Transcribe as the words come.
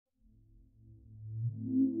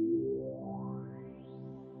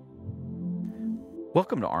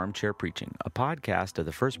Welcome to Armchair Preaching, a podcast of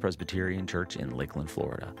the First Presbyterian Church in Lakeland,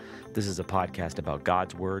 Florida. This is a podcast about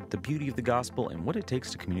God's Word, the beauty of the gospel, and what it takes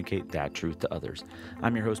to communicate that truth to others.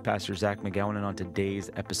 I'm your host, Pastor Zac McGowan, and on today's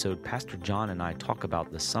episode, Pastor John and I talk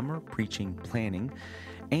about the summer preaching planning,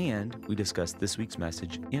 and we discuss this week's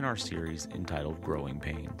message in our series entitled Growing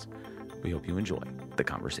Pains. We hope you enjoy the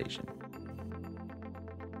conversation.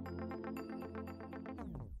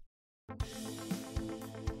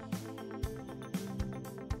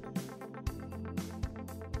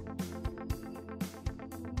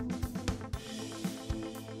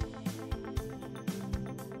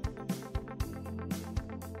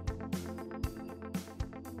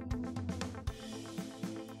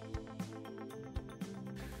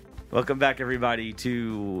 Welcome back, everybody,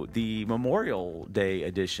 to the Memorial Day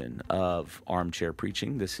edition of Armchair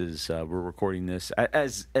Preaching. This is we're recording this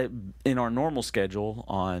as in our normal schedule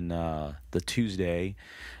on the Tuesday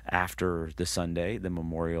after the Sunday, the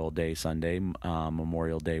Memorial Day Sunday.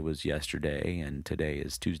 Memorial Day was yesterday, and today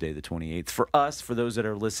is Tuesday the 28th. For us, for those that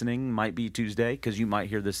are listening, might be Tuesday because you might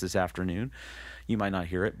hear this afternoon. You might not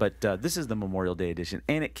hear it, but this is the Memorial Day edition,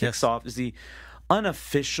 and it kicks off as the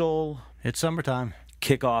unofficial. It's summertime.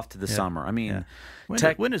 Kickoff to the summer. I mean,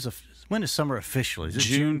 when is summer officially? Is it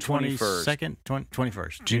June 21st?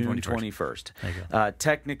 21st. June 21st. There you go.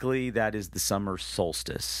 Technically, that is the summer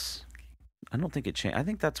solstice. I don't think it changed. I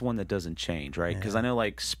think that's one that doesn't change, right? Because I know,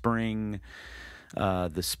 like, spring,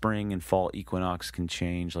 the spring and fall equinox can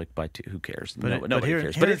change, like, by who cares? Nobody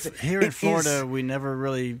cares. But here in Florida, we never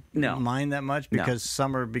really mind that much because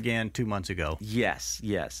summer began 2 months ago. Yes.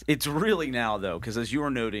 It's really now, though, because as you were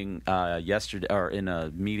noting yesterday, or in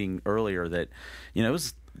a meeting earlier, that, you know, it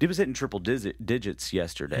was hitting triple digits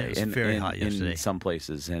yesterday. It was very hot yesterday. In some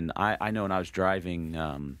places. And I know when I was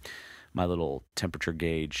driving, my little temperature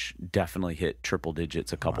gauge definitely hit triple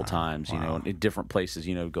digits a couple times, you know, in different places,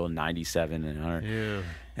 you know, go 97 and 100. Yeah.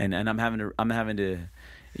 And I'm having to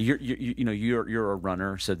you're a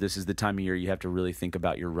runner, so this is the time of year you have to really think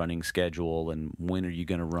about your running schedule and when are you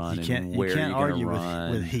going to run and where you're going to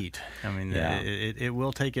run. With heat. I mean, it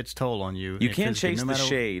will take its toll on you. You can't chase the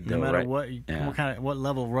shade, though, no matter right? what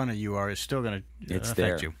level runner you are, it's still going to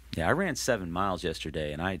affect you. Yeah, I ran 7 miles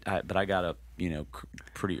yesterday, and but I got up, you know,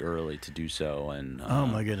 pretty early to do so. And oh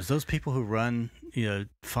my goodness, those people who run,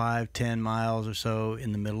 5-10 miles or so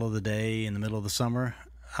in the middle of the day, in the middle of the summer.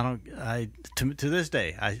 To this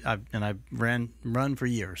day, I run for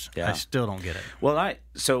years. Yeah. I still don't get it. Well,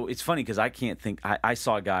 so it's funny because I can't think. I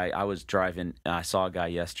saw a guy. I was driving. I saw a guy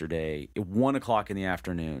yesterday at 1:00 in the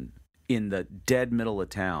afternoon in the dead middle of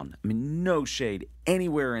town. I mean, no shade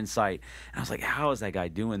anywhere in sight. And I was like, how is that guy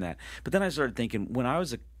doing that? But then I started thinking, when I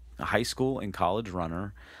was a high school and college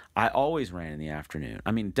runner, I always ran in the afternoon.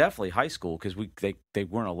 I mean, definitely high school because they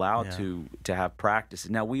weren't allowed to have practice.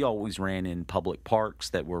 Now, we always ran in public parks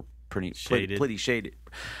that were pretty shaded,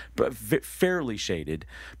 but fairly shaded.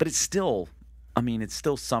 But it's still, it's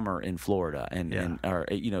still summer in Florida, and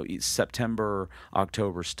September,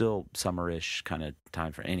 October, still summerish kind of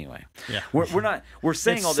time for anyway. Yeah, we're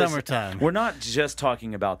saying it's all this. Summertime. We're not just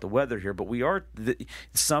talking about the weather here, but we are.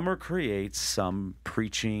 Summer creates some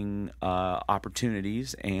preaching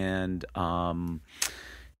opportunities and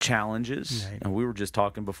challenges, right. And we were just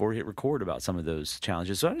talking before we hit record about some of those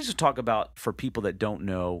challenges. So I just talk about, for people that don't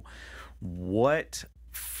know, what,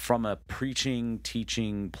 from a preaching,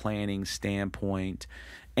 teaching, planning standpoint,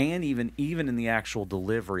 and even in the actual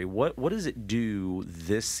delivery, what does it do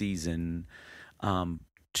this season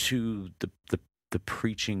to the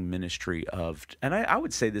preaching ministry of? And I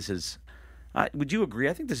would say this is. Would you agree?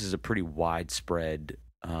 I think this is a pretty widespread.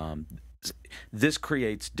 This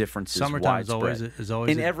creates differences. Summertime is always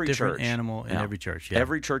in every different church. Animal in every church. Yeah.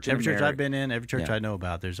 Every church in America. America. I've been in, every church I know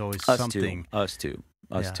about. There's always something. Us too.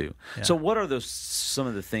 Yeah. So what are some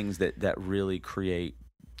of the things that really create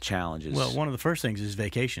challenges? Well, one of the first things is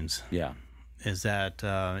vacations. Yeah. Is that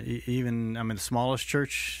the smallest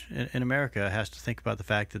church in America has to think about the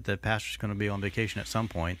fact that the pastor's going to be on vacation at some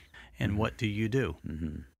point, and what do you do?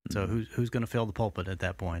 Mm-hmm. So who's going to fill the pulpit at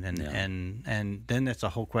that point? And then that's a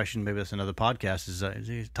whole question. Maybe that's another podcast.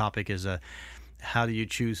 The topic is how do you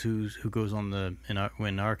choose who goes on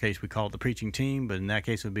in our case we call it the preaching team, but in that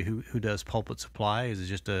case it would be who does pulpit supply. Is it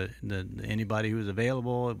just anybody who is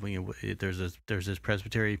available? There's this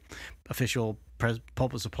Presbytery official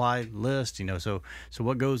pulpit supply list. So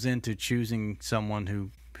what goes into choosing someone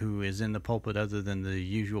who is in the pulpit other than the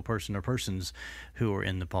usual person or persons who are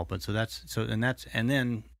in the pulpit? And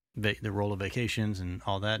then the role of vacations and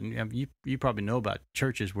all that. And you probably know about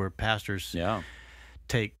churches where pastors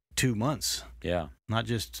take 2 months. Yeah. Not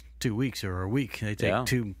just 2 weeks or a week. They take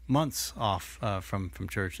 2 months off from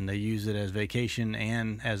church, and they use it as vacation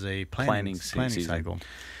and as a planning cycle.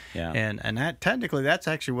 Yeah, and that technically that's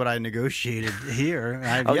actually what I negotiated here.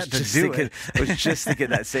 I've yet to do it. I was just thinking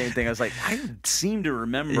that same thing. I was like, I seem to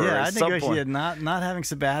remember. Yeah, I at some negotiated point. not having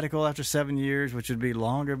sabbatical after 7 years, which would be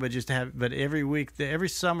longer, but just to have. But every week, every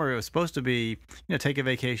summer, it was supposed to be take a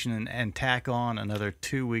vacation and tack on another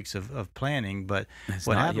 2 weeks of planning. But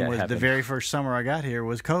what happened was the very first summer I got here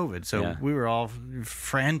was COVID, so we were all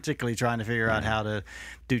frantically trying to figure out how to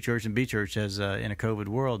do church and be church as in a COVID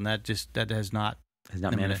world, and that has not. Has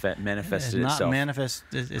not manifested itself. Not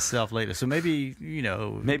manifested itself lately. So maybe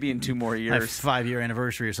maybe in 2 more years, 5-year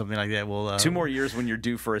anniversary or something like that. We'll 2 more years when you're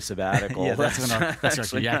due for a sabbatical. Yeah,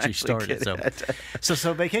 that's when you actually started.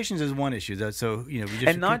 So vacations is one issue. So we just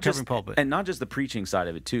and not covering pulpit, and not just the preaching side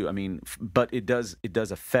of it too. I mean, but it does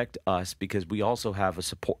affect us because we also have a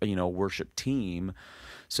support, worship team.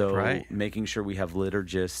 So making sure we have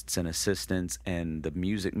liturgists and assistants and the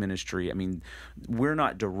music ministry. I mean, we're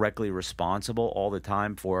not directly responsible all the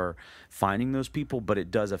time for finding those people, but it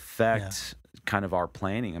does affect kind of our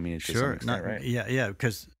planning. I mean, it's sure, right? Yeah,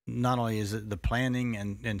 because not only is it the planning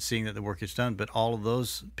and seeing that the work is done, but all of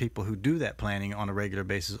those people who do that planning on a regular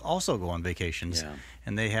basis also go on vacations,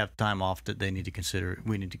 and they have time off that they need to consider.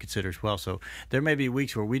 We need to consider as well. So there may be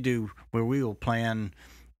weeks where we will plan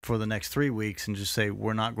for the next 3 weeks and just say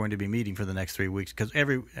we're not going to be meeting for the next 3 weeks, because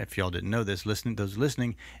if y'all didn't know this, those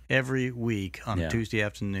listening, every week on a Tuesday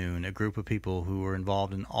afternoon, a group of people who are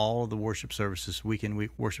involved in all of the worship services, weekend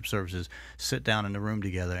worship services, sit down in a room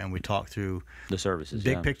together and we talk through the services,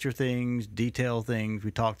 big picture things, detail things. We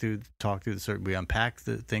talk through the service. We unpack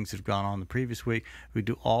the things that have gone on the previous week. We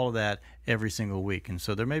do all of that every single week, and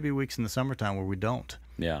so there may be weeks in the summertime where we don't.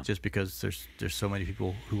 Yeah, just because there's so many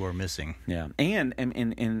people who are missing. Yeah, and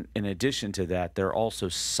in addition to that, there are also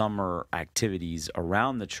summer activities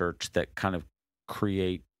around the church that kind of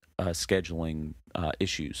create scheduling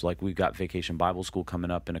issues. Like we've got Vacation Bible School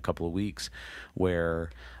coming up in a couple of weeks,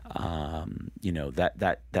 where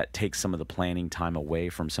that takes some of the planning time away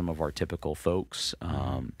from some of our typical folks,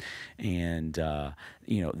 and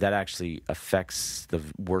that actually affects the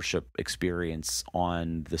worship experience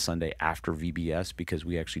on the Sunday after VBS, because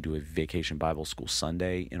we actually do a Vacation Bible School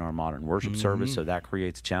Sunday in our modern worship service, so that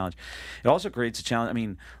creates a challenge. It also creates a challenge. I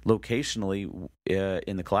mean, locationally,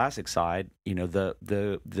 in the classic side,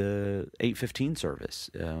 the 8:15 service,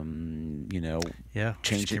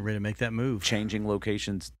 getting ready to make that move, changing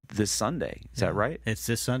locations this Sunday. Is that right? It's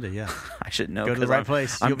this Sunday. Yeah, I should know. Go to the right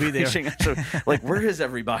place. You'll be there. So, like, where is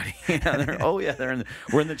everybody?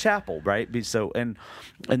 We're in the chapel, right? So and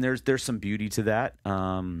there's some beauty to that.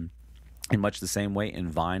 In much the same way, in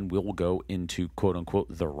Vine, we'll go into quote unquote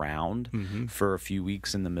the round for a few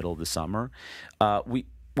weeks in the middle of the summer. We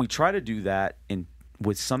try to do that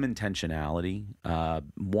with some intentionality.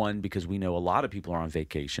 One, because we know a lot of people are on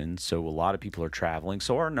vacation, so a lot of people are traveling,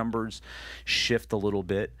 so our numbers shift a little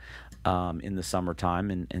bit in the summertime,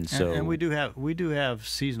 and we do have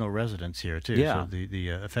seasonal residents here too. Yeah. So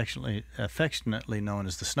the affectionately known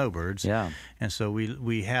as the snowbirds. Yeah. And so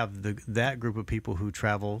we have that group of people who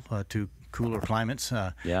travel to cooler climates,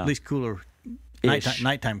 at least cooler.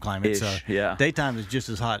 Nighttime climates. Daytime is just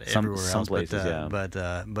as hot everywhere else. Places,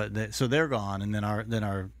 so they're gone, and then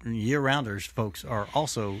our year-rounders folks are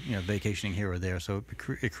also vacationing here or there. So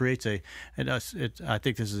it creates I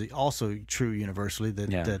think this is also true universally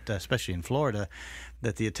that especially in Florida,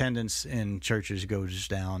 that the attendance in churches goes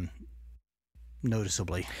down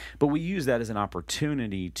noticeably. But we use that as an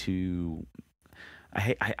opportunity to.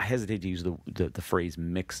 I hesitate to use the phrase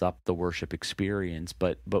 "mix up the worship experience,"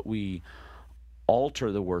 but we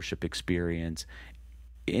alter the worship experience,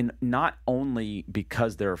 in not only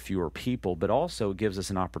because there are fewer people, but also gives us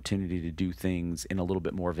an opportunity to do things in a little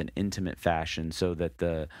bit more of an intimate fashion, so that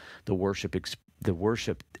the worship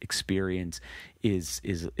experience is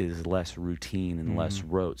less routine and less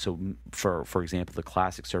rote. So for example, the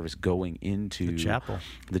classic service going into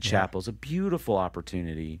the chapel is a beautiful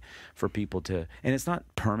opportunity for people to, and it's not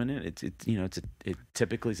permanent. It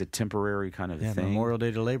typically is a temporary kind of thing. Memorial Day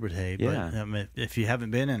to Labor Day. But if you haven't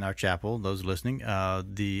been in our chapel, those listening,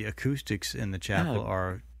 the acoustics in the chapel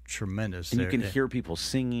are tremendous. And you can hear people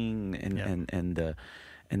singing and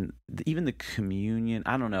even the communion.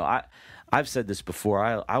 I don't know. I've said this before.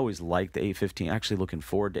 I always like the 8:15. Actually, looking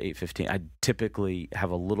forward to 8:15. I typically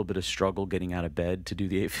have a little bit of struggle getting out of bed to do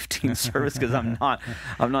the 8:15 service because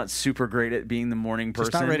I'm not super great at being the morning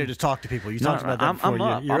person. Just not ready to talk to people. You talked about that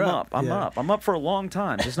before. I'm up for a long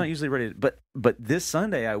time. Just not usually ready. But this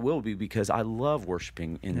Sunday I will be, because I love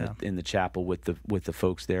worshiping in the chapel with the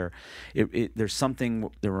folks there. There's something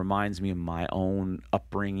that reminds me of my own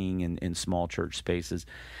upbringing in small church spaces,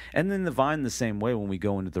 and then the Vine the same way. When we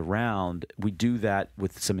go into the round, we do that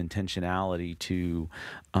with some intentionality to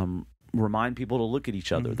remind people to look at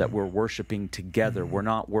each other, that we're worshiping together. We're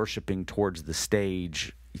not worshiping towards the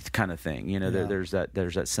stage kind of thing. There's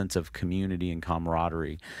that sense of community and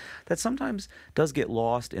camaraderie that sometimes does get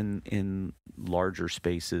lost in larger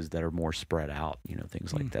spaces that are more spread out,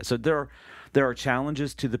 things like that. So there are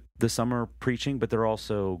challenges to the summer preaching, but there are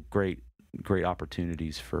also great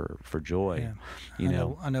opportunities for joy.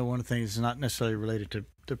 Yeah. I know one of the things is not necessarily related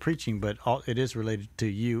to preaching, but it is related to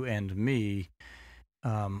you and me.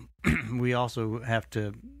 We also have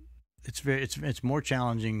to. It's more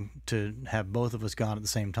challenging to have both of us gone at the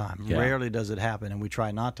same time. Yeah. Rarely does it happen, and we try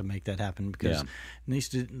not to make that happen because at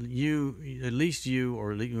least you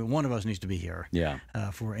or one of us needs to be here.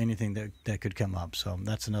 For anything that could come up. So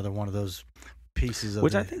that's another one of those pieces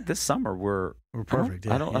of I think this summer we're perfect.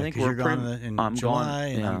 I think you're gone in July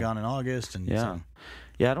and I'm gone in August, and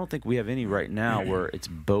I don't think we have any right now where it's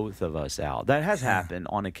both of us out. That has happened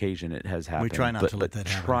on occasion. It has happened. We try not to let that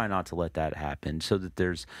happen. Try not to let that happen, so that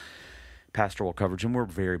there's pastoral coverage, and we're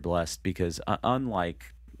very blessed because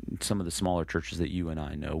unlike some of the smaller churches that you and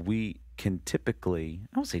I know, we can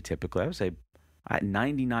I would say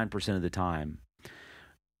 99% of the time,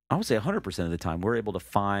 I would say 100% of the time, we're able to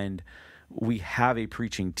find. We have a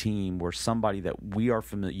preaching team where somebody that we are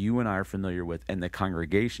familiar, you and I are familiar with, and the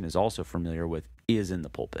congregation is also familiar with, is in the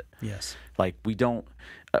pulpit. Yes. Like we don't.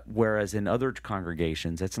 Whereas in other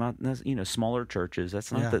congregations, that's not, smaller churches.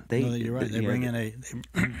 That's not that they. No, you're right. They bring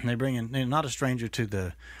in. They're not a stranger to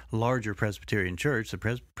the larger Presbyterian church, the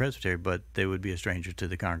presbytery, but they would be a stranger to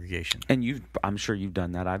the congregation. And I'm sure you've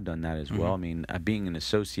done that. I've done that as well. I mean, being an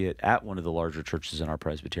associate at one of the larger churches in our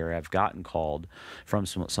presbytery, I've gotten called from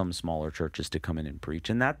some smaller churches to come in and preach,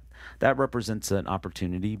 and that represents an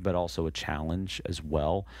opportunity, but also a challenge as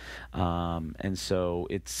well. And so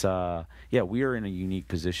it's we are in a unique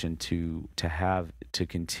position to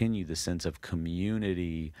continue the sense of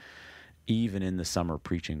community even in the summer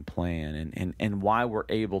preaching plan, and why we're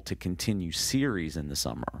able to continue series in the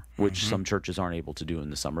summer, which some churches aren't able to do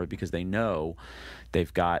in the summer because they know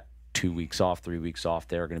they've got 2 weeks off, 3 weeks off.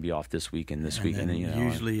 They're going to be off this week and this week, and then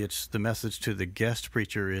usually it's the message to the guest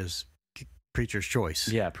preacher is preacher's choice.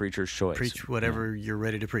 Yeah, preacher's choice. Preach whatever you're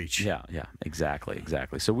ready to preach. Yeah, exactly.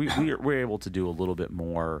 So we're able to do a little bit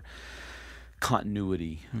more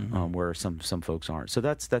continuity where some folks aren't. So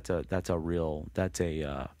that's a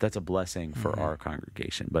blessing for our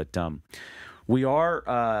congregation. But we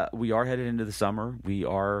are headed into the summer. We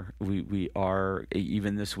are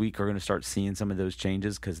even this week are going to start seeing some of those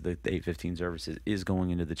changes because the 8:15 service is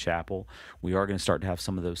going into the chapel. We are going to start to have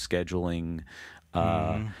some of those scheduling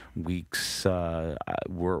weeks. There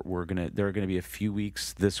are gonna be a few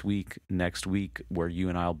weeks this week, next week, where you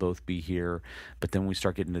and I'll both be here. But then we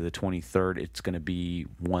start getting to the 23rd. It's gonna be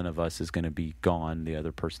one of us is gonna be gone, the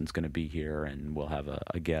other person's gonna be here, and we'll have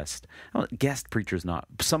a guest. Guest preacher's not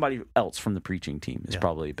somebody else from the preaching team is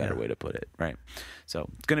probably a better way to put it, right? So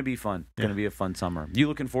it's gonna be fun. It's gonna be a fun summer. You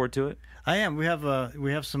looking forward to it? I am. We have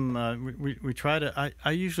some. We try to.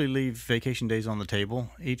 I usually leave vacation days on the table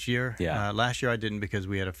each year. Yeah. Last year I didn't because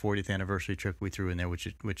we had a 40th anniversary trip we threw in there,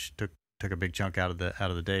 which took a big chunk out of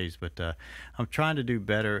the days. But I'm trying to do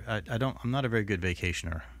better. I'm not a very good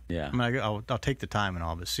vacationer. Yeah. I mean, I'll take the time and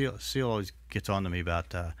all, but Seal always gets on to me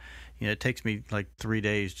about. It takes me like 3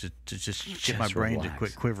 days to just get my brain relax. to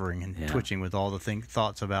quit quivering and twitching with all the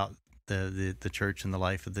thoughts about the church and the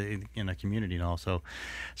life of the community and all. So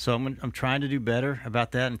I'm trying to do better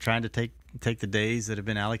about that and trying to take the days that have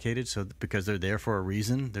been allocated because they're there for a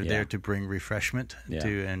reason. They're there to bring refreshment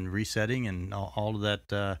and resetting and all of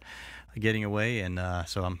that getting away. And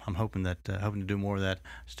so I'm hoping to do more of that.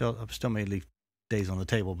 I still may leave days on the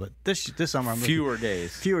table, but this summer I'm fewer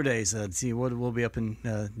days. See, we'll be up in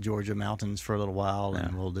Georgia mountains for a little while,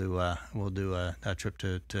 and we'll do a trip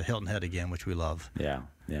to Hilton Head again, which we love. Yeah.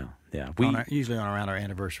 Usually around our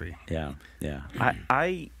anniversary. Yeah.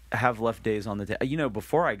 I have left days on the table.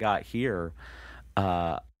 Before I got here,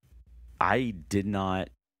 I did not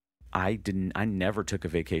I never took a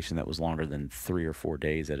vacation that was longer than 3 or 4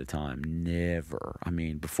 days at a time. Never. I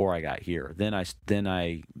mean, before I got here. Then I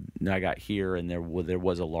got here, and there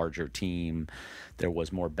was a larger team. There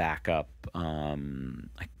was more backup.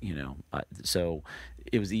 So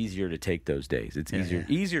it was easier to take those days. It's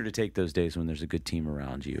easier to take those days when there's a good team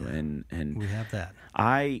around you. And we have that.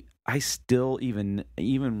 I still, even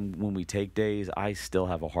when we take days, I still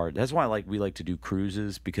have a hard. That's why we like to do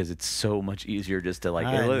cruises, because it's so much easier just to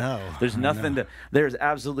there's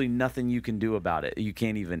absolutely nothing you can do about it. You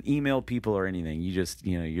can't even email people or anything. You just,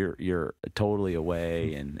 you're totally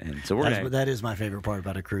away, and so that is my favorite part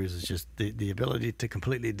about a cruise, is just the ability to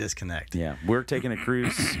completely disconnect. Yeah, we're taking a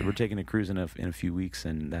cruise. We're taking a cruise in a few weeks,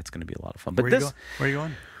 and that's going to be a lot of fun. But where are you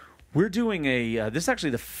going? We're doing this is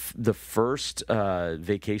actually the first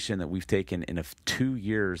vacation that we've taken in 2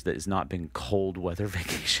 years that has not been cold weather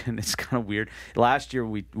vacation. It's kind of weird. Last year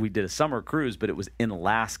we did a summer cruise, but it was in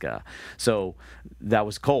Alaska, so that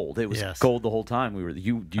was cold. It was cold the whole time.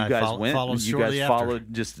 You guys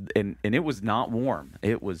followed just, and it was not warm.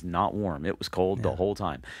 It was not warm. It was cold the whole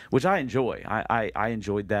time, which I enjoy. I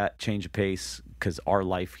enjoyed that change of pace, because our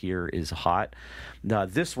life here is hot.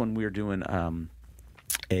 This one we're doing.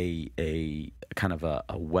 A kind of a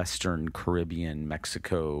Western Caribbean,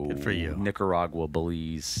 Mexico, Nicaragua,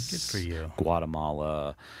 Belize, good for you,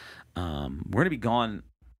 Guatemala. We're going to be gone.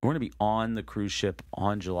 We're going to be on the cruise ship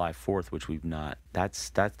on July 4th, which we've not. That's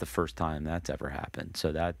the first time that's ever happened.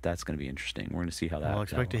 So that's going to be interesting. We're going to see how that.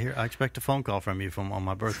 I expect a phone call from you on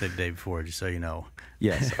my birthday the day before, just so you know.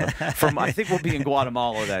 Yes, I think we'll be in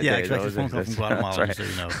Guatemala that day. Yeah, expect a phone call from Guatemala, just so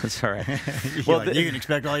you know. That's all right. You can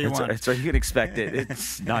expect all you want. That's right. You can expect it.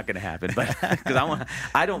 It's not going to happen, but because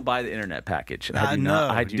I don't buy the internet package. I do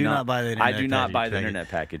not buy the internet. I do not buy the internet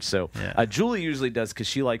package. So Julie usually does, because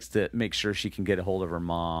she likes to make sure she can get a hold of her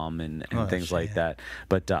mom and things like that.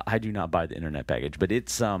 But I do not buy the internet package. But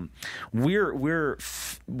it's we're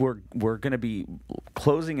going to be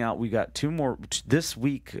closing out. We got 2 more. This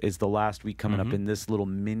week is the last week coming up in this little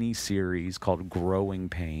mini series called Growing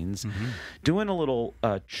Pains, doing a little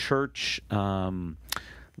church. The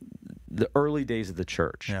early days of the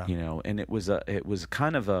church, and it was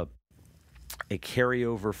kind of a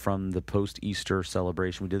carryover from the post-Easter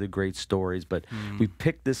celebration. We did the great stories, but we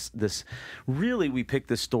picked this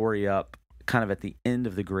story up kind of at the end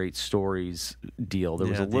of the great stories deal. There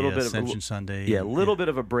was a little bit of Ascension Sunday. Yeah, a little bit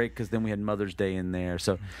of a break, because then we had Mother's Day in there.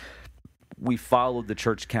 So we followed the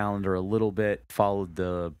church calendar a little bit, followed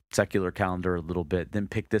the secular calendar a little bit, then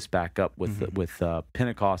picked this back up with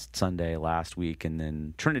Pentecost Sunday last week, and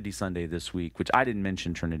then Trinity Sunday this week, which I didn't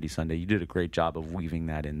mention Trinity Sunday. You did a great job of weaving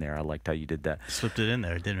that in there. I liked how you did that. Slipped it in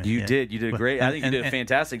there, didn't you? You did great. I think you did a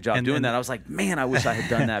fantastic job doing that. I was like, man, I wish I had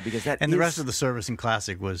done that, because the rest of the service in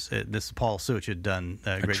Classic was this. Paul Such had done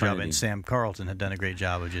a great job, and Sam Carlton had done a great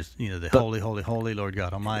job of just holy, holy, holy Lord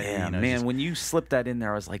God Almighty. Yeah, when you slipped that in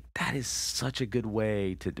there, I was like, that is such a good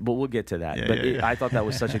way to. But we'll get to that. I thought that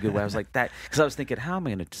was such a good way. I was like that. Because I was thinking, how am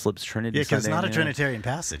I going to slip Trinity? Yeah, because it's not a Trinitarian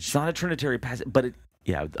passage. It's not a Trinitarian passage, but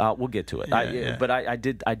we'll get to it. But I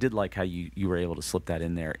did like how you were able to slip that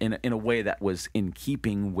in there in a way that was in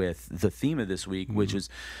keeping with the theme of this week, which is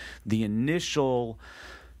the initial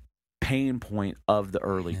pain point of the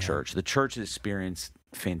early church. The church experienced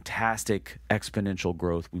fantastic exponential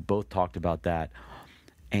growth. We both talked about that.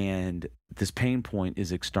 And this pain point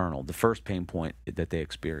is external. The first pain point that they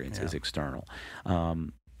experience is external.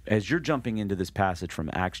 As you're jumping into this passage from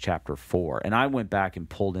Acts chapter 4, and I went back and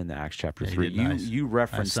pulled into Acts chapter 3. You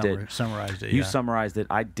referenced it. Summarized it. You summarized it.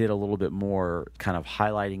 I did a little bit more kind of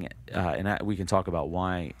highlighting it, and we can talk about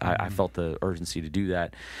why I felt the urgency to do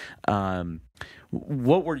that.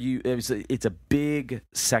 What were you? It's a big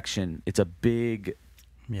section. It's a big.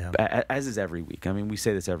 Yeah. As is every week. I mean, we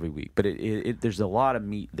say this every week, but there's a lot of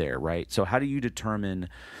meat there, right? So how do you determine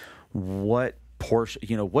what portion,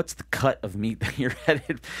 what's the cut of meat that you're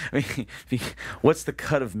headed? I mean, what's the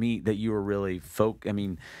cut of meat that you were really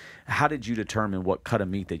how did you determine what cut of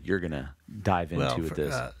meat that you're going to dive into with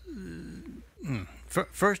this?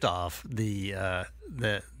 First off, the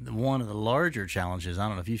one of the larger challenges, I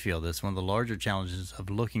don't know if you feel this, one of the larger challenges of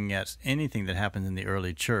looking at anything that happens in the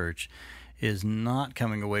early church is not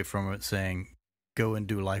coming away from it saying, go and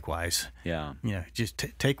do likewise. Yeah. Just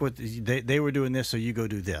take what they were doing this, so you go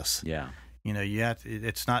do this. Yeah. You have to,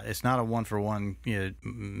 it's not a 1-for-1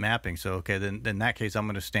 mapping. So okay, then in that case, I'm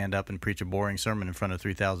going to stand up and preach a boring sermon in front of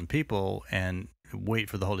 3,000 people, and wait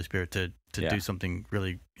for the Holy Spirit to do something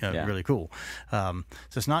really really cool. So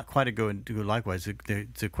it's not quite a go and do likewise.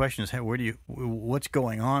 The question is, what's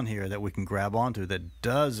going on here that we can grab onto that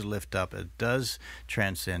does lift up, it does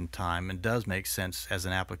transcend time, and does make sense as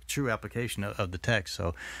an true application of the text.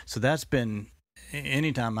 So that's been,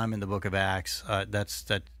 anytime I'm in the book of Acts,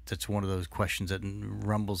 that's one of those questions that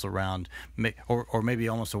rumbles around, or maybe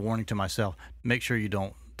almost a warning to myself. Make sure you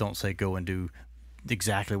don't say go and do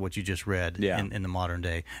exactly what you just read in the modern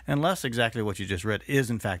day, unless exactly what you just read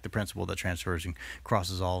is in fact the principle that transfers and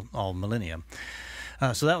crosses all millennium.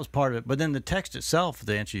 So that was part of it. But then the text itself,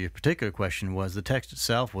 to answer your particular question, was the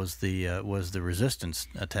resistance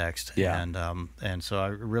text. Yeah. And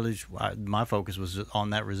so my focus was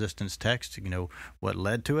on that resistance text. What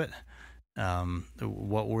led to it.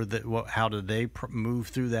 How did they move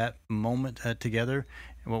through that moment together?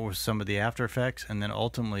 What were some of the after effects, and then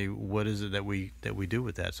ultimately, what is it that we do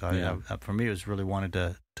with that? So, for me, it was really wanted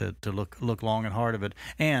to look long and hard of it,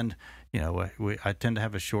 and I tend to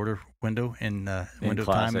have a shorter window in window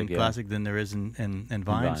classic, time in classic than there is in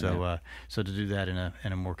Vine. So to do that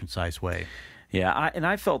in a more concise way. Yeah,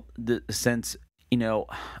 I felt a sense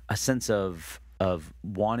of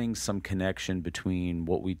wanting some connection between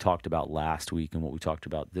what we talked about last week and what we talked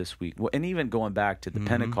about this week, and even going back to the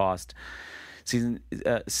Pentecost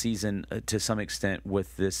season to some extent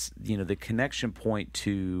with this, the connection point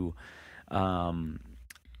to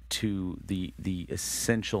the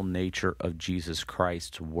essential nature of Jesus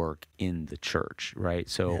Christ's work in the church, right?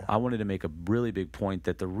 So I wanted to make a really big point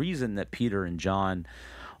that the reason that Peter and John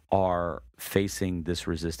are facing this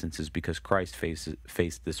resistance is because Christ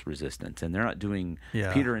faced this resistance, and they're not doing.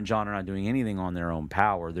 Peter and John are not doing anything on their own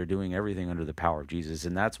power. They're doing everything under the power of Jesus,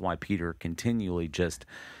 and that's why Peter continually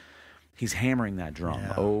he's hammering that drum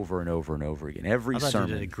over and over and over again. Every sermon.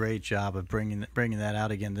 You did a great job of bringing that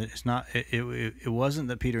out again. It's not. It wasn't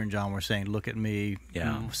that Peter and John were saying, "Look at me,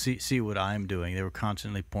 see what I'm doing." They were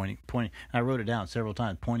constantly pointing. I wrote it down several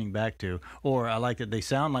times, pointing back to. Or I like that they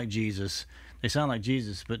sound like Jesus. They sound like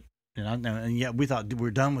Jesus, but and yet we thought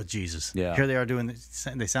we're done with Jesus. Yeah. Here they are doing.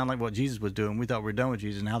 They sound like what Jesus was doing. We thought we're done with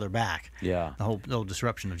Jesus. Now they're back. Yeah. The whole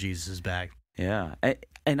disruption of Jesus is back. Yeah.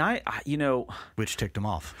 And I which ticked them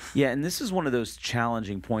off. Yeah, and this is one of those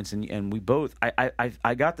challenging points, and we both.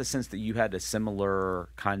 I got the sense that you had a similar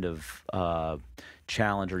kind of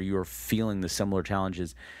challenge, or you were feeling the similar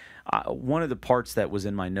challenges. One of the parts that was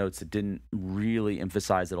in my notes that didn't really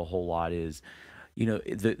emphasize it a whole lot is,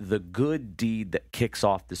 the good deed that kicks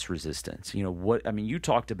off this resistance. You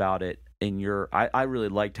talked about it in your. I really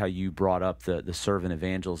liked how you brought up the servant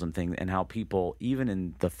evangelism thing, and how people, even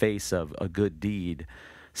in the face of a good deed,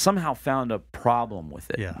 somehow found a problem with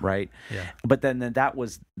it, right? Yeah. But then that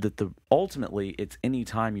was the ultimately, it's any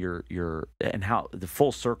time you're and how the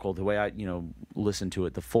full circle, the way I listen to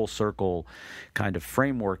it, the full circle kind of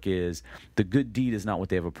framework is the good deed is not what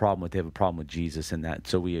they have a problem with. They have a problem with Jesus in that.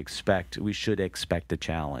 So we should expect a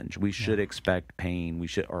challenge. We should expect pain. We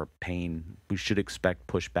should expect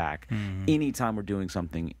pushback anytime we're doing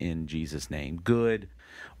something in Jesus' name. Good.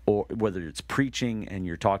 Or whether it's preaching and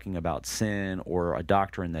you're talking about sin, or a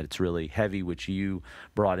doctrine that it's really heavy, which you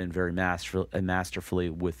brought in very masterfully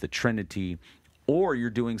with the Trinity, or you're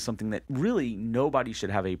doing something that really nobody should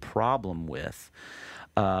have a problem with,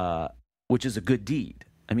 which is a good deed.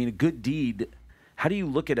 I mean, a good deed. How do you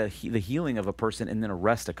look at the healing of a person and then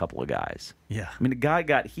arrest a couple of guys? Yeah. I mean, a guy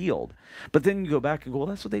got healed, but then you go back and go, well,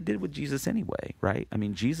 that's what they did with Jesus anyway, right? I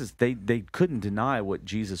mean, Jesus, they couldn't deny what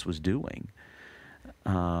Jesus was doing.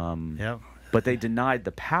 But they denied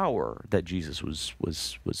the power that Jesus was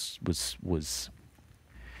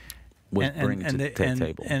bringing to the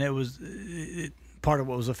table. And it was part of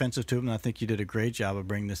what was offensive to him. And I think you did a great job of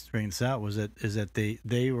bringing this out. Is that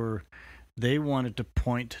they wanted to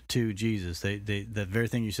point to Jesus. The very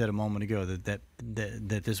thing you said a moment ago, that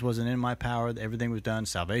this wasn't in my power. That everything was done.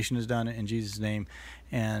 Salvation is done in Jesus' name.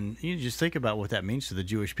 And you just think about what that means to the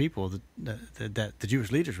Jewish people, that the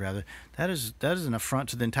Jewish leaders rather. That is an affront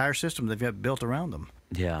to the entire system they've got built around them.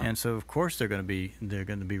 Yeah. And so of course they're going to be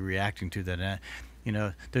reacting to that.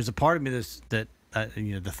 And, there's a part of me that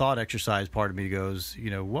the thought exercise part of me goes,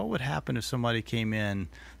 what would happen if somebody came in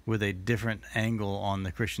with a different angle on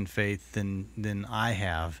the Christian faith than I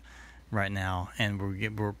have right now, and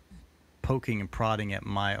we're poking and prodding at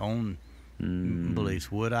my own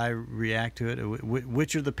beliefs? Would I react to it?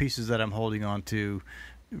 Which are the pieces that I'm holding on to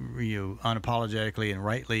unapologetically and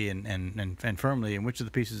rightly and firmly, and which of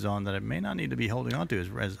the pieces on that it may not need to be holding on to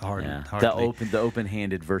as hard. Yeah. Hardly. The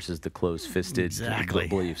open-handed versus the closed-fisted Exactly.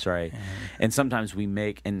 beliefs, right? And sometimes we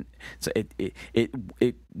make, and so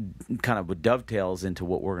it kind of dovetails into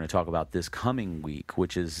what we're going to talk about this coming week,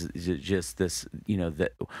 which is just this,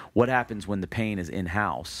 that what happens when the pain is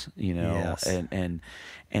in-house, Yes. and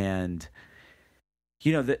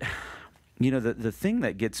the thing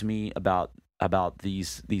that gets me about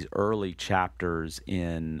these early chapters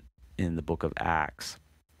in the book of Acts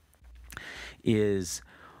is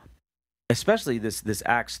especially this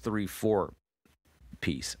Acts 3:4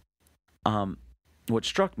 piece. What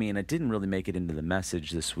struck me, and it didn't really make it into the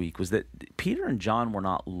message this week, was that Peter and John were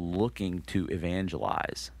not looking to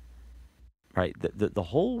evangelize. Right? The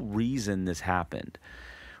whole reason this happened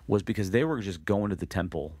was because they were just going to the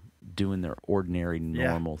temple doing their ordinary,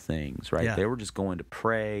 normal things, right? Yeah. They were just going to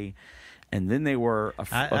pray. And then they were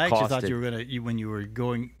accosted. I actually thought you were going to, when you were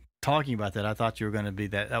talking about that, I thought you were going to be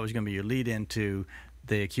that was going to be your lead into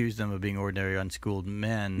they accused them of being ordinary, unschooled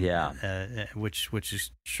men. Yeah. Which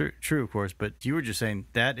is true, of course. But you were just saying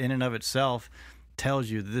that in and of itself tells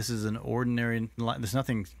you that this is an ordinary.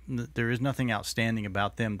 There is nothing outstanding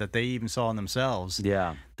about them that they even saw in themselves.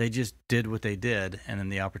 Yeah. They just did what they did, and then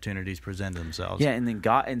the opportunities presented themselves. Yeah, and then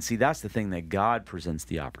God, and see, that's the thing, that God presents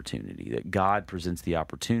the opportunity.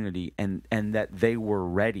 And that they were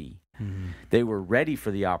ready. Mm-hmm. They were ready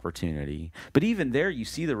for the opportunity. But even there, you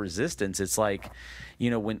see the resistance. It's like,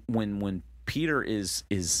 when Peter is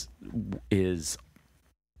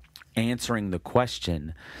answering the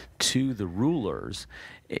question to the rulers,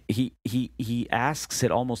 he asks it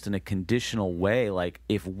almost in a conditional way, like,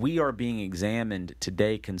 if we are being examined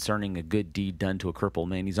today concerning a good deed done to a crippled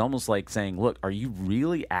man, he's almost like saying, look, are you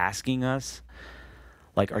really asking us?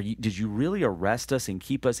 Like, did you really arrest us and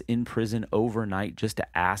keep us in prison overnight just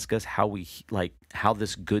to ask us how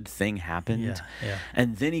this good thing happened? Yeah.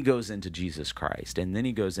 And then he goes into Jesus Christ, and then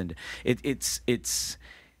he goes into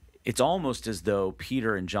it's almost as though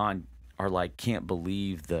Peter and John are like, can't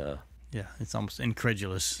believe the. Yeah, it's almost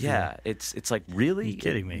incredulous. Yeah, it's like, really? Are you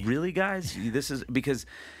kidding me? Really, guys? This is because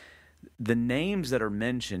the names that are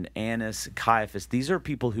mentioned, Annas, Caiaphas, these are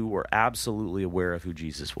people who were absolutely aware of who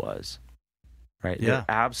Jesus was. Right? Yeah. They're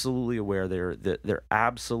absolutely aware. They're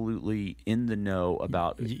absolutely in the know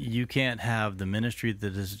about. You can't have the ministry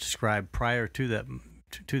that is described prior to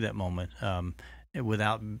that moment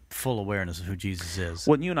without full awareness of who Jesus is.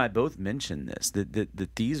 Well, you and I both mentioned this,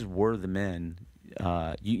 that these were the men.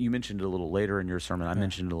 You mentioned it a little later in your sermon. I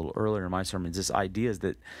mentioned it a little earlier in my sermons. This idea is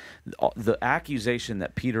that the accusation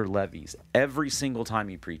that Peter levies every single time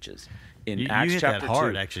he preaches in Acts you hit chapter that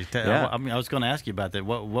hard, 2. actually. Yeah. I was going to ask you about that.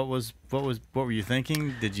 What were you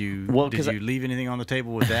thinking? Did you leave anything on the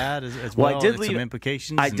table with that as well? I did leave some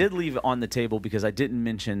implications. I did leave it on the table because I didn't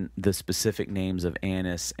mention the specific names of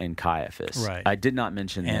Annas and Caiaphas. Right. I did not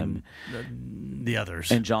mention them. The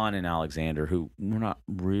others. And John and Alexander, who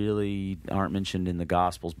aren't mentioned in the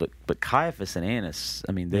Gospels, but Caiaphas and Annas,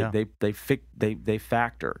 I mean, they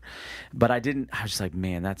factor. But I didn't. I was just like,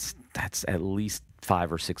 man, that's at least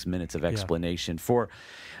 5 or 6 minutes of explanation for.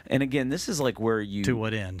 And again, this is like where you to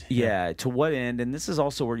what end? Yeah, to what end? And this is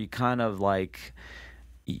also where you kind of like,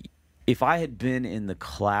 if I had been in the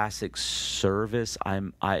classic service,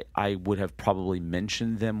 I would have probably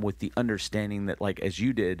mentioned them with the understanding that, like as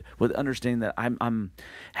you did, with understanding that I'm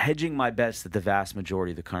hedging my bets that the vast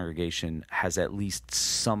majority of the congregation has at least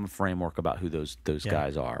some framework about who those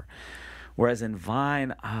guys are. Whereas in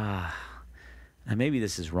Vine, and maybe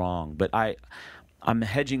this is wrong, but I'm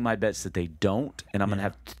hedging my bets that they don't, and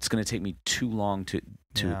it's going to take me too long to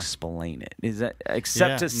explain it. Is that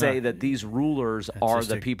say that these rulers are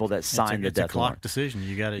the people that signed the death warrant? It's a clock decision.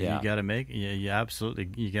 You got to make. Yeah, absolutely.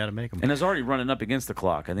 You got to make them. And I was already running up against the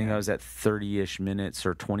clock. I think I was at 30-ish minutes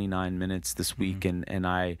or 29 minutes this week, and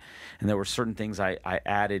there were certain things I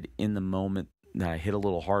added in the moment that I hit a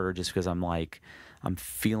little harder just because I'm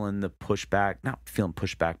feeling the pushback, not feeling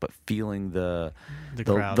pushback, but feeling the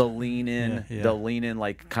crowd. The lean in, the lean in,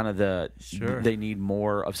 like kind of they need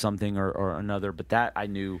more of something or another. But that I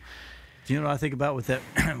knew. Do you know what I think about with that?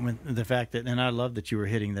 With the fact that, and I love that you were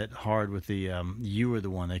hitting that hard with the you were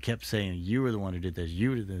the one. They kept saying you were the one who did this.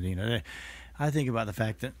 You did this. I think about the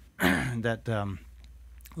fact that that.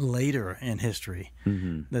 Later in history,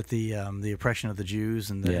 that the oppression of the Jews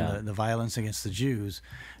and the violence against the Jews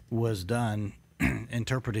was done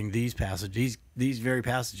interpreting these passages, these very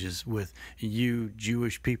passages, with you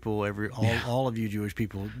Jewish people, all of you Jewish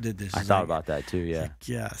people did this. I thought about that too.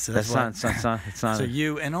 Yeah, So that's not. So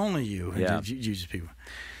you and only you, Jewish people.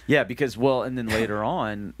 Yeah, because and then later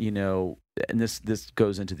on, and this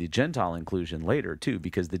goes into the Gentile inclusion later too,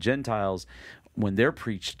 because the Gentiles, when they're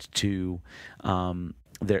preached to,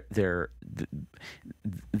 the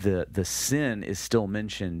sin is still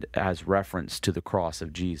mentioned as reference to the cross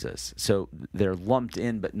of Jesus. So they're lumped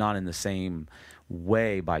in, but not in the same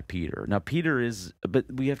way by Peter. Now but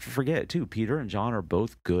we have to forget too, Peter and John are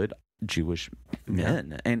both good Jewish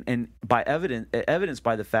men, and by evidence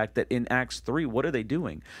by the fact that in Acts 3, what are they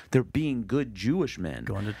doing? They're being good Jewish men.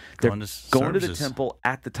 Going to the temple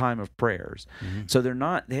at the time of prayers. Mm-hmm. So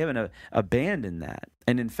they haven't abandoned that.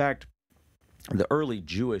 And in fact, the early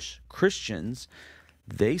Jewish Christians,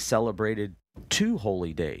 they celebrated 2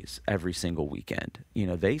 holy days every single weekend.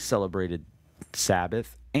 They celebrated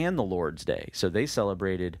Sabbath and the Lord's Day. So they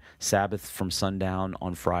celebrated Sabbath from sundown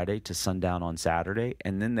on Friday to sundown on Saturday,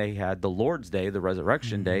 and then they had the Lord's Day, the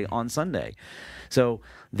resurrection day, on Sunday. So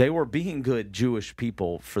they were being good Jewish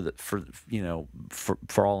people for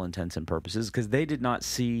all intents and purposes, because they did not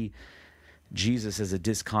see Jesus as a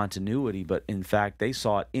discontinuity, but in fact they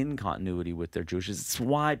saw it in continuity with their Jewishness. It's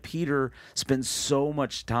why Peter spends so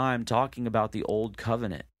much time talking about the Old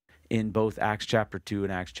Covenant in both Acts chapter 2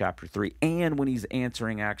 and Acts chapter 3. And when he's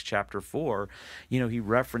answering Acts chapter 4, he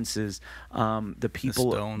references the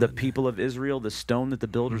people of Israel, the stone that the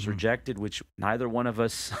builders rejected, which neither one of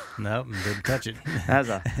us didn't touch it.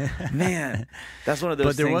 That's one of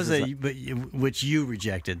those things. Which you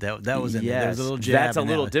rejected. That was in there. There was a little jab. That's a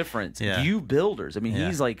little different. Yeah. You builders. I mean,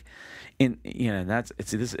 he's like, I'd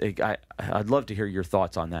love to hear your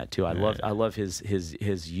thoughts on that too. I love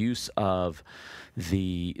his use of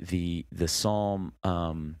the psalm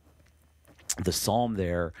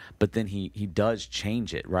there, but then he does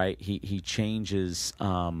change it, right? He changes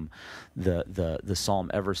the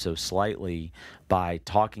psalm ever so slightly by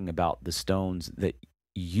talking about the stones that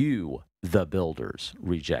you, the builders,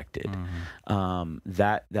 rejected.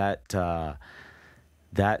 That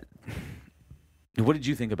what did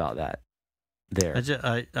you think about that there? I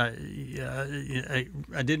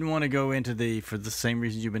didn't want to go into for the same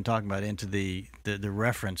reasons you've been talking about, into the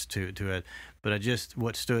reference to it, but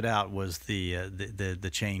what stood out was the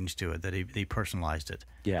change to it, that he personalized it.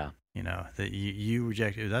 Yeah. That you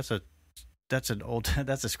rejected. That's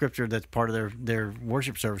a scripture that's part of their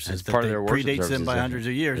worship services. That predates them by hundreds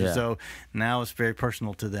of years. Yeah. So now it's very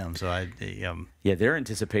personal to them. So their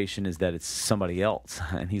anticipation is that it's somebody else,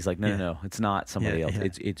 and he's like, no, it's not somebody else. Yeah.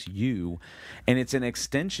 It's you, and it's an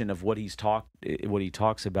extension of what he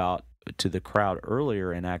talks about to the crowd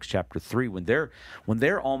earlier in Acts chapter 3, when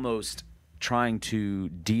they're almost trying to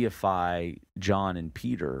deify John and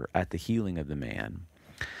Peter at the healing of the man.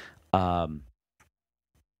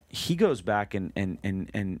 He goes back and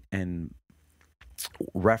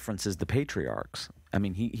references the patriarchs. I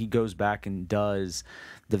mean, he goes back and does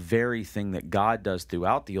the very thing that God does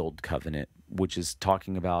throughout the Old Covenant, which is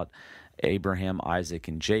talking about Abraham, Isaac,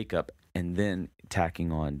 and Jacob, and then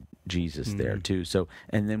tacking on Jesus there too. So,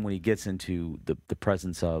 and then when he gets into the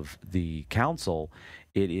presence of the council,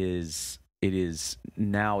 it is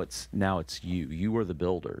now it's you are the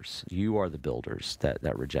builders. You are the builders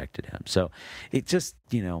that rejected him. So it just,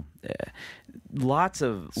 lots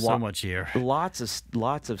of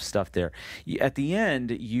stuff there. At the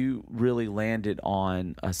end, you really landed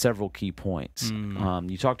on several key points.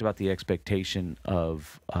 You talked about the expectation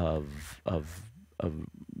of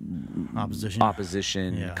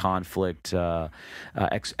opposition, conflict,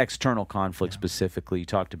 external conflict specifically. You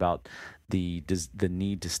talked about the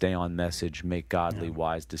need to stay on message, make godly,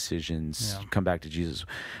 wise decisions, come back to Jesus.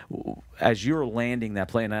 As you're landing that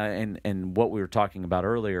plane, and what we were talking about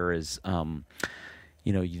earlier is, then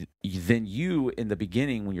you in the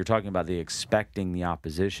beginning, when you're talking about expecting the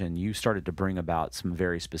opposition, you started to bring about some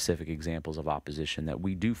very specific examples of opposition that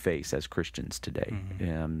we do face as Christians today,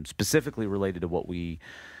 specifically related to what we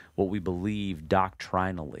believe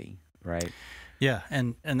doctrinally, right? Yeah,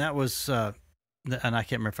 and that was. And I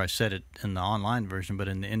can't remember if I said it in the online version, but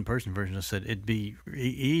in the in-person version, I said it'd be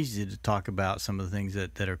easy to talk about some of the things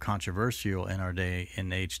that are controversial in our day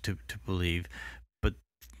and age to believe, but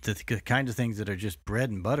the kinds of things that are just bread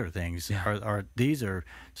and butter things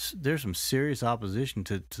there's some serious opposition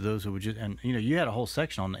to those who would just, and you had a whole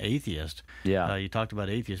section on the atheist. Yeah, you talked about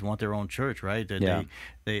atheists want their own church, right? They're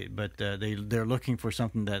looking for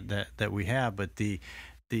something that we have, but the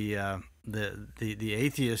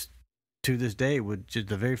atheist to this day would just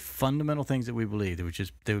the very fundamental things that we believe,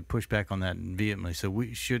 they would push back on that vehemently. So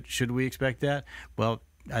we should we expect that? Well,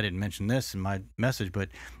 I didn't mention this in my message, but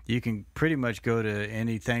you can pretty much go to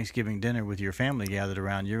any Thanksgiving dinner with your family gathered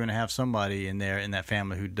around. You're going to have somebody in that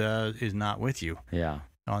family who is not with you. Yeah.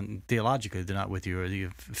 Theologically, they're not with you, or the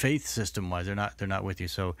faith system wise, they're not with you.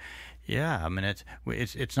 So Yeah, I mean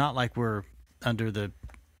it's not like we're under the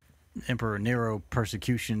Emperor Nero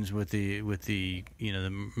persecutions with the the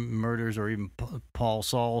murders, or even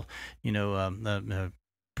Saul, the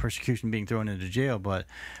persecution, being thrown into jail. But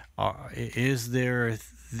is there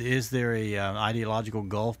a ideological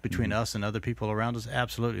gulf between us and other people around us?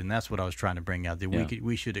 Absolutely, and that's what I was trying to bring out. That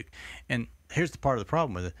we should. And here's the part of the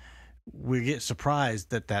problem with it: we get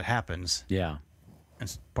surprised that happens. Yeah.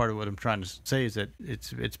 And part of what I'm trying to say is that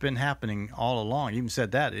it's been happening all along. You even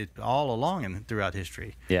said that all along and throughout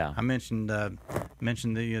history. Yeah, I mentioned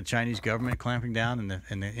the Chinese government clamping down and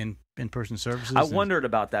the in-person services. I wondered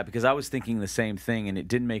about that because I was thinking the same thing, and it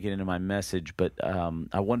didn't make it into my message. But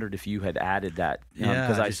I wondered if you had added that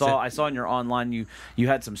because I saw in your online you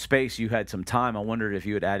had some space, you had some time. I wondered if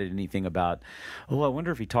you had added anything about. Oh, I wonder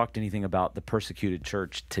if he talked anything about the persecuted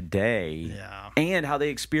church today, and how they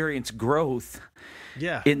experience growth.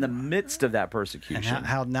 Yeah, in the midst of that persecution, and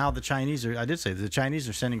how now the Chinese are. I did say the Chinese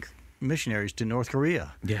are sending missionaries to North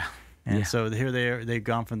Korea. Yeah, and so here they've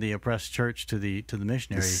gone from the oppressed church to the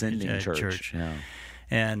missionary sending church. Yeah,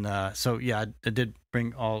 and I did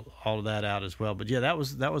bring all of that out as well. But yeah, that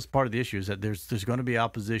was part of the issue, is that there's going to be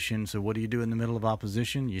opposition. So what do you do in the middle of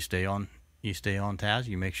opposition? You stay on task.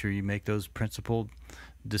 You make sure you make those principled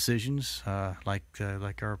decisions, like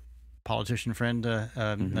our politician friend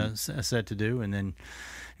said to do. And then,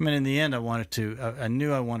 I mean, in the end, I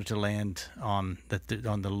knew I wanted to land on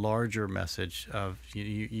the larger message of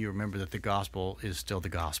you remember that the gospel is still the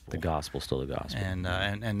gospel. The gospel's still the gospel.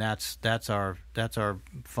 And that's our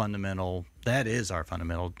fundamental. That is our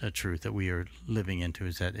fundamental truth that we are living into.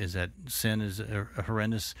 Is that sin is a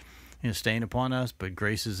horrendous stain upon us, but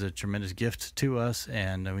grace is a tremendous gift to us,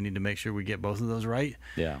 and we need to make sure we get both of those right.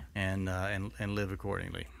 Yeah. And live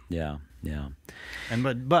accordingly. Yeah.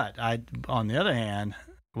 And but I, on the other hand,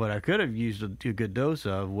 what I could have used a good dose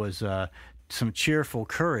of was some cheerful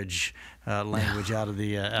courage language out of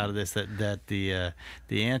this. That the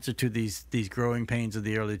answer to these growing pains of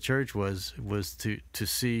the early church was to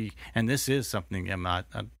see, and this is something. I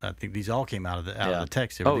think these all came out of the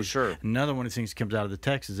text here. Oh, sure. Another one of the things that comes out of the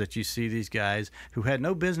text is that you see these guys who had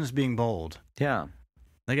no business being bold. Yeah.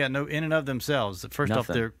 They got no in and of themselves. First off,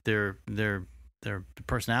 their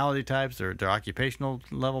personality types, their occupational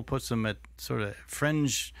level puts them at sort of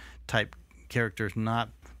fringe type characters, not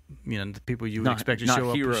the people you would expect to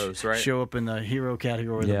show up in the hero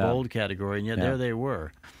category, the bold category, and yet there they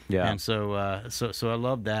were. Yeah. And so I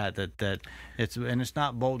love that it's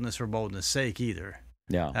not boldness for boldness' sake either.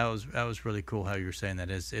 Yeah. That was really cool how you were saying that.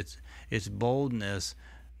 It's boldness,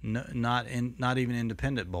 not even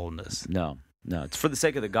independent boldness. No, it's for the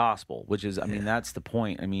sake of the gospel, which is, that's the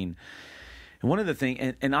point. One of the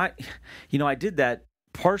things, and I did that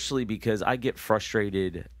partially because I get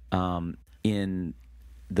frustrated in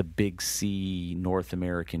the big C North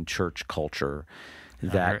American church culture.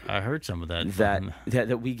 That I heard some of that.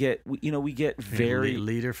 That we get very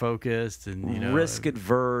leader focused and risk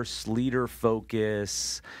adverse, leader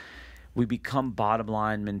focus. We become bottom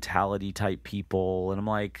line mentality type people, and I'm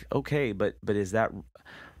like, okay, but is that,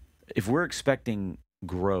 if we're expecting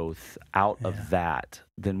growth out of that,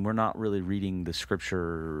 then we're not really reading the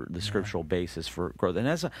scriptural basis for growth. And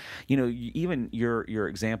as even your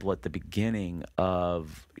example at the beginning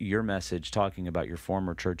of your message, talking about your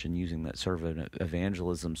former church and using that sort of an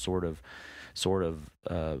evangelism sort of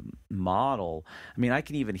model. I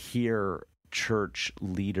can even hear church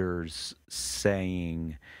leaders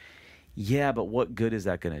saying, "Yeah, but what good is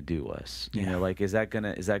that going to do us? Is that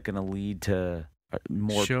going to lead to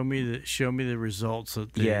more? Show me the results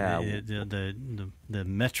of the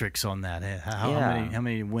metrics on that. How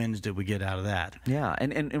many wins did we get out of that? Yeah,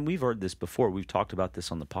 and we've heard this before. We've talked about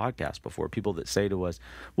this on the podcast before. People that say to us,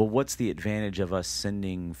 "Well, what's the advantage of us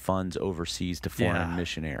sending funds overseas to foreign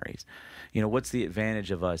missionaries? What's the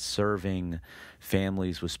advantage of us serving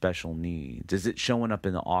families with special needs? Is it showing up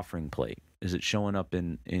in the offering plate? Is it showing up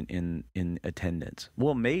in attendance?"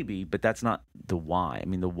 Well, maybe, but that's not the why.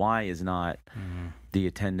 The why is not the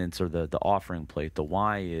attendance or the offering plate. The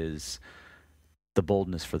why is the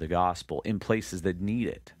boldness for the gospel in places that need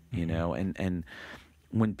it, And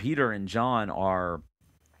when Peter and John are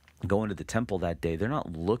going to the temple that day, they're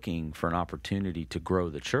not looking for an opportunity to grow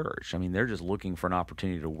the church. They're just looking for an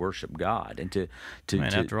opportunity to worship God and to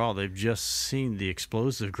after all, they've just seen the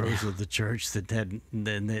explosive growth of the church that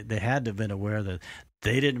they had to have been aware that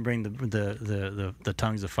they didn't bring the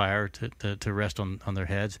tongues of fire to rest on their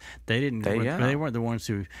heads. They weren't the ones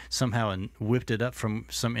who somehow whipped it up from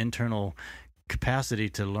some internal capacity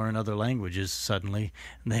to learn other languages suddenly.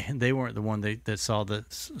 They weren't the one that saw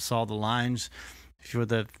the lines for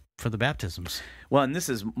the the baptisms. Well, and this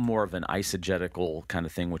is more of an eisegetical kind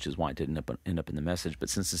of thing, which is why it didn't end up in the message. But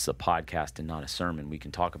since this is a podcast and not a sermon, we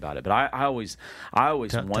can talk about it. But I always tell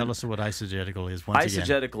us what eisegetical is.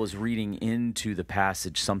 Eisegetical is reading into the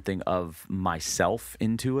passage something of myself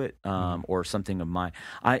into it, or something of my.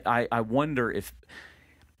 I wonder if.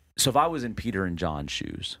 So if I was in Peter and John's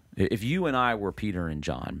shoes, if you and I were Peter and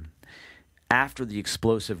John, after the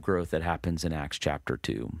explosive growth that happens in Acts chapter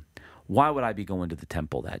 2, why would I be going to the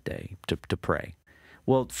temple that day to pray?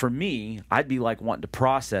 Well, for me, I'd be like wanting to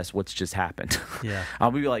process what's just happened. Yeah.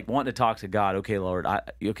 I'll be like wanting to talk to God. Okay, Lord,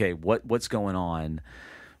 what's going on?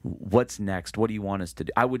 What's next? What do you want us to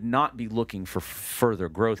do? I would not be looking for further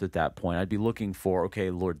growth at that point. I'd be looking for, okay,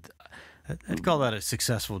 Lord. I'd call that a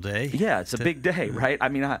successful day. Yeah, it's a big day, right? I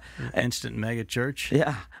mean, instant mega church.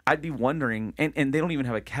 Yeah, I'd be wondering, and they don't even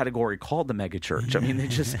have a category called the mega church. I mean, they're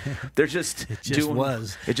just it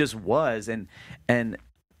just was, and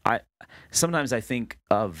I sometimes I think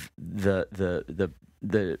of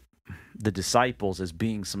the disciples as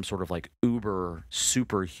being some sort of like uber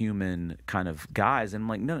superhuman kind of guys, and I'm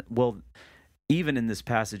like, no, well. Even in this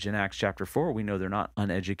passage in Acts chapter 4, we know they're not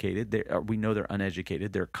uneducated. We know they're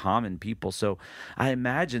uneducated. They're common people. So I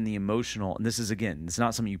imagine the emotional, and this is, again, it's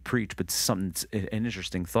not something you preach, but an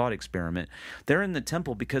interesting thought experiment. They're in the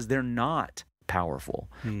temple because they're not powerful.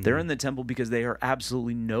 Mm-hmm. They're in the temple because they are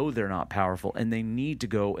absolutely know they're not powerful, and they need to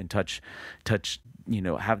go and touch,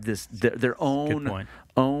 have this, their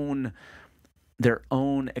own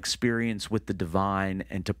experience with the divine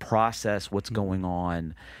and to process what's going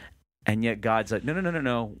on. And yet God's like,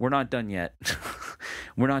 no, we're not done yet.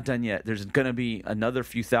 We're not done yet. There's going to be another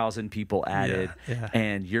few thousand people added,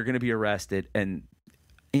 and you're going to be arrested. And,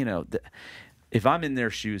 if I'm in their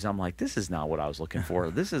shoes, I'm like, this is not what I was looking for.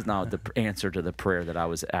 This is not the answer to the prayer that I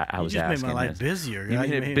was asking. You just made my life busier. You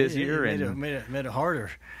made it busier. Made it harder.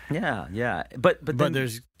 Yeah. But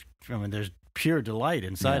there's pure delight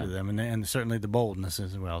inside of them, and certainly the boldness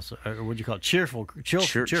as well. So, or what do you call it? Cheerful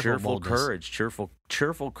courage.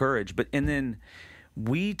 Cheerful courage. But and then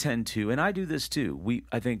we tend to, and I do this too.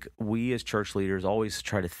 I think we as church leaders always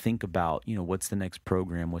try to think about, what's the next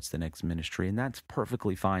program, what's the next ministry, and that's a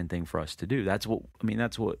perfectly fine thing for us to do.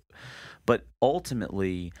 But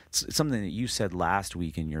ultimately, it's something that you said last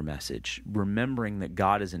week in your message, remembering that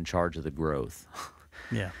God is in charge of the growth.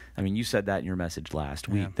 Yeah. I mean, you said that in your message last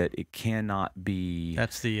week, that it cannot be...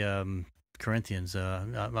 That's the Corinthians.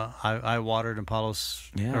 I watered,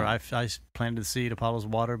 Apollos... Or I planted the seed, Apollos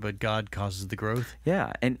watered, but God causes the growth.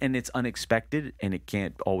 Yeah, and it's unexpected, and it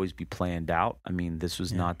can't always be planned out. I mean, this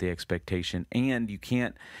was not the expectation, and you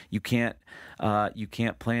can't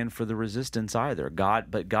plan for the resistance either.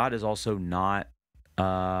 But God is also not...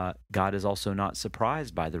 God is also not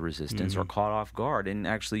surprised by the resistance or caught off guard, and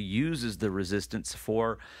actually uses the resistance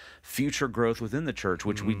for future growth within the church,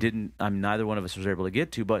 which we didn't, neither one of us was able to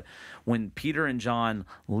get to. But when Peter and John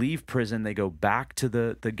leave prison, they go back to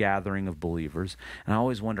the gathering of believers. And I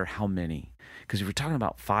always wonder how many, because if you're talking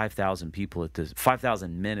about 5,000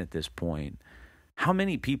 men at this point, how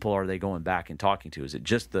many people are they going back and talking to? Is it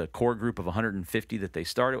just the core group of 150 that they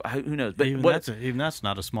started? Who knows? But even that's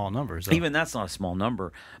not a small number. So. Even that's not a small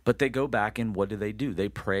number. But they go back, and what do? They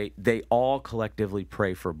pray. They all collectively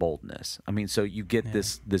pray for boldness. I mean, so you get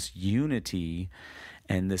this unity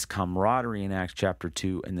and this camaraderie in Acts chapter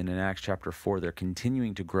 2, and then in Acts chapter 4, they're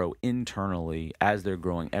continuing to grow internally as they're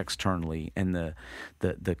growing externally. And the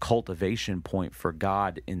cultivation point for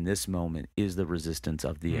God in this moment is the resistance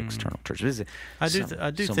of the external church. I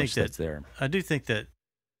do think that,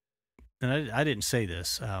 and I didn't say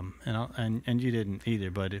this, and you didn't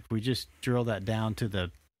either. But if we just drill that down to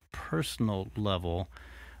the personal level,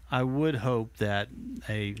 I would hope that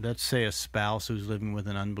let's say a spouse who's living with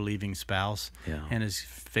an unbelieving spouse and is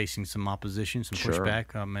facing some opposition, some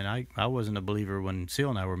pushback. And I wasn't a believer when Seal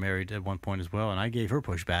and I were married at one point as well, and I gave her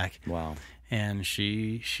pushback. Wow. And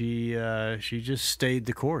she just stayed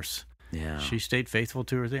the course. Yeah. She stayed faithful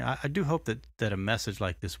to her thing. I do hope that a message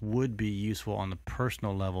like this would be useful on the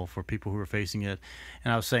personal level for people who are facing it.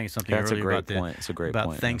 And I was saying something earlier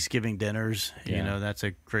about Thanksgiving dinners. Yeah. That's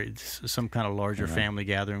a great, some kind of larger family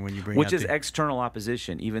gathering when you bring which is external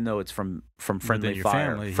opposition, even though it's from friendly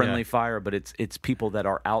fire, but it's people that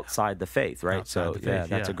are outside the faith, right? Outside the faith,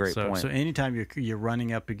 that's a great point. So anytime you're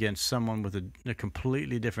running up against someone with a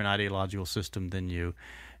completely different ideological system than you.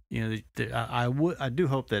 I do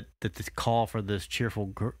hope that the call for this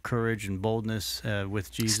cheerful courage and boldness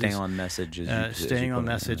with Jesus, staying on message, that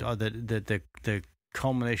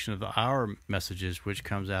culmination of our messages, which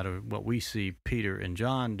comes out of what we see Peter and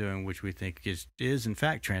John doing, which we think is in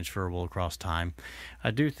fact transferable across time.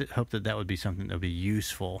 I do hope that would be something that would be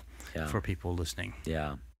useful for people listening.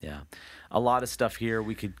 Yeah. A lot of stuff here.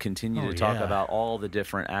 We could continue to talk about all the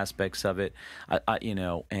different aspects of it.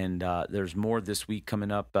 There's more this week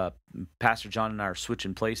coming up. Pastor John and I are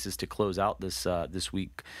switching places to close out this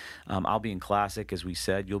week. I'll be in Classic, as we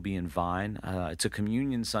said. You'll be in Vine. It's a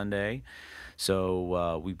Communion Sunday.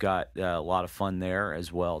 So we've got a lot of fun there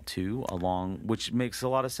as well, too, which makes a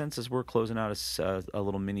lot of sense as we're closing out a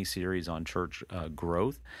little mini-series on church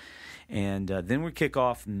growth. And then we kick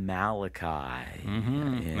off Malachi.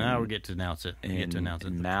 Mm-hmm. Now we get to announce it.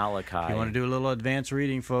 Malachi. If you want to do a little advanced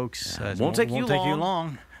reading, folks, it won't take you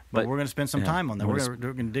long. But we're going to spend some time on that. We're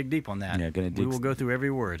going to dig deep on that. We will go through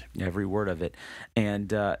every word. Every word of it.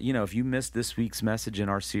 And, if you missed this week's message in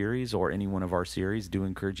our series or any one of our series, do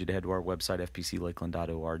encourage you to head to our website,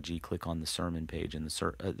 fpclakeland.org. Click on the sermon page and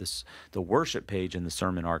the worship page in the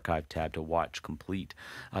sermon archive tab to watch complete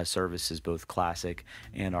services, both classic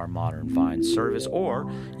and our modern Vine service.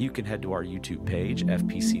 Or you can head to our YouTube page,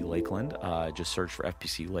 FPC Lakeland. Just search for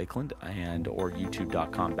FPC Lakeland or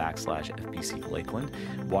youtube.com/FPC Lakeland.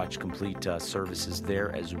 Watch complete services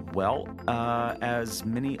there, as well as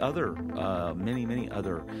many other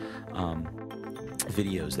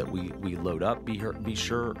videos that we load up. Be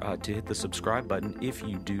sure to hit the subscribe button if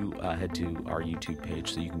you do head to our YouTube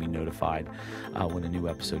page, so you can be notified when a new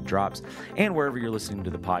episode drops. And wherever you're listening to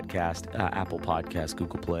the podcast, Apple Podcasts,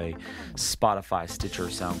 Google Play, Spotify, Stitcher,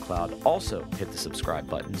 SoundCloud, also hit the subscribe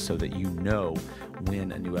button so that you know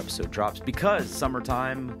when a new episode drops, because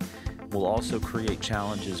summertime will also create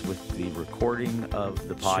challenges with the recording of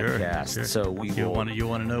the podcast. Sure. So you'll want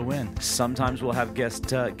to know when. Sometimes we'll have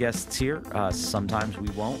guests here. Sometimes we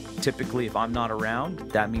won't. Typically, if I'm not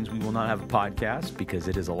around, that means we will not have a podcast, because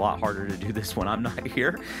it is a lot harder to do this when I'm not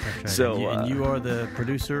here. Right. So, and you are the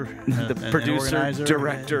producer, producer,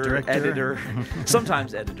 director, editor,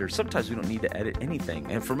 sometimes editor. Sometimes we don't need to edit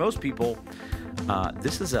anything. And for most people,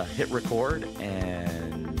 this is a hit record,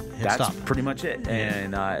 and that's pretty much it.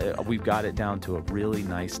 And we've got it down to a really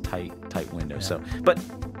nice, tight window. Yeah. So, but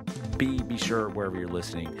be sure, wherever you're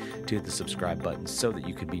listening, to hit the subscribe button so that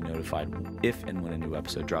you can be notified if and when a new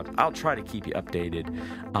episode drops. I'll try to keep you updated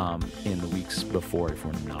in the weeks before, if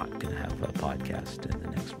we're not going to have a podcast in the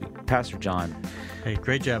next week. Pastor John, hey,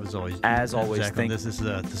 great job as always. As always, Zach, this is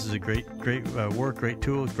a great work, great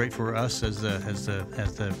tool. It's great for us as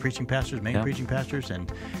the preaching pastors, preaching pastors,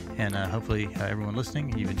 and hopefully everyone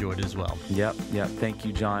listening, you've enjoyed it as well. Yep. Thank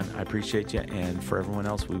you, John. I appreciate you, and for everyone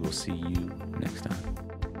else, we will see you next time.